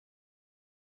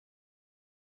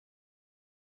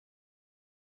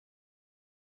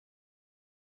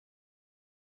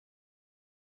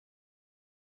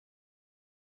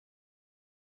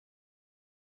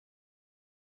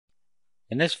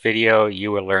In this video,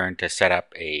 you will learn to set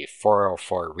up a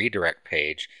 404 redirect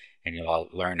page, and you'll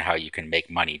learn how you can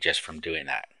make money just from doing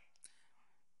that.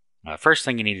 First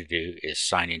thing you need to do is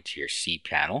sign into your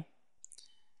cPanel.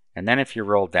 And then if you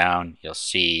roll down, you'll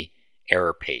see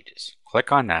error pages.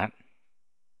 Click on that.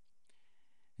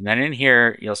 And then in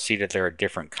here, you'll see that there are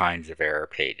different kinds of error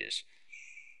pages.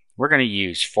 We're going to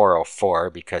use 404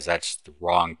 because that's the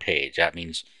wrong page. That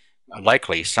means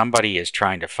likely somebody is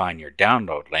trying to find your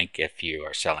download link if you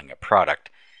are selling a product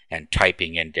and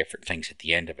typing in different things at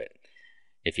the end of it.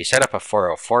 If you set up a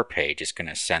 404 page, it's going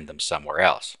to send them somewhere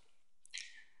else.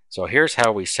 So here's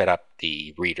how we set up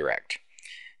the redirect.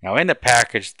 Now in the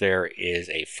package there is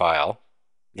a file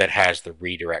that has the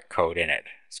redirect code in it.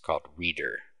 It's called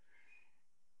reader.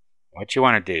 What you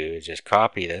want to do is just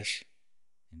copy this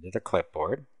into the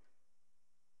clipboard,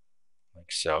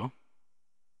 like so.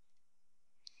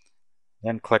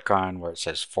 Then click on where it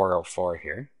says 404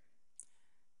 here.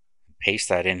 Paste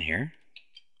that in here,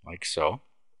 like so.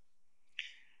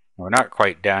 We're not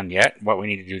quite done yet. What we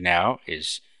need to do now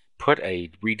is put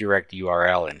a redirect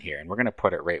URL in here, and we're going to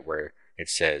put it right where it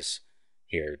says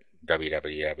here,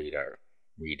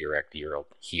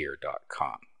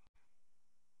 www.redirectyourhere.com.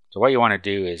 So what you want to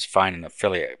do is find an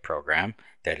affiliate program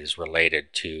that is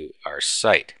related to our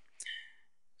site.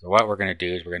 So what we're going to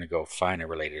do is we're going to go find a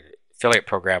related affiliate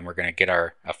program. We're going to get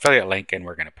our affiliate link and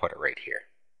we're going to put it right here.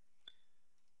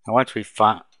 Now once we've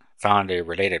found a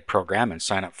related program and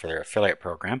sign up for their affiliate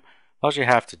program, all you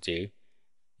have to do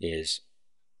is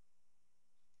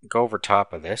go over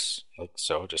top of this, like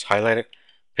so, just highlight it,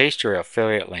 paste your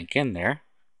affiliate link in there,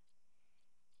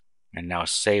 and now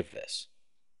save this.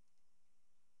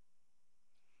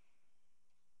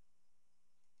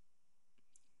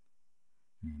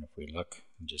 And if we look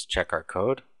and just check our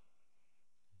code,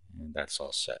 and that's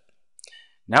all set.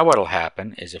 Now what will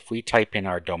happen is if we type in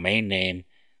our domain name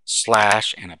 /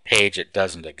 and a page that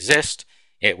doesn't exist,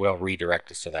 it will redirect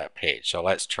us to that page. So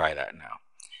let's try that now.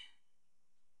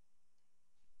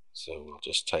 So we'll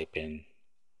just type in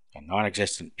a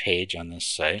non-existent page on this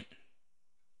site.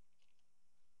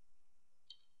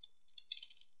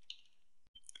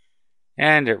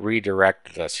 And it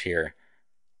redirected us here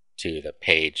to the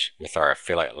page with our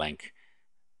affiliate link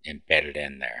embedded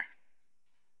in there.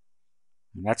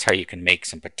 And that's how you can make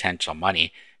some potential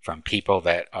money from people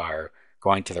that are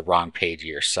going to the wrong page of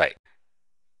your site.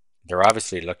 They're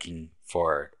obviously looking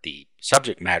for the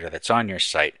subject matter that's on your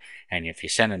site, and if you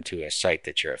send them to a site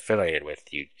that you're affiliated with,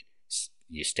 you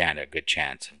stand a good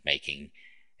chance of making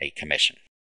a commission.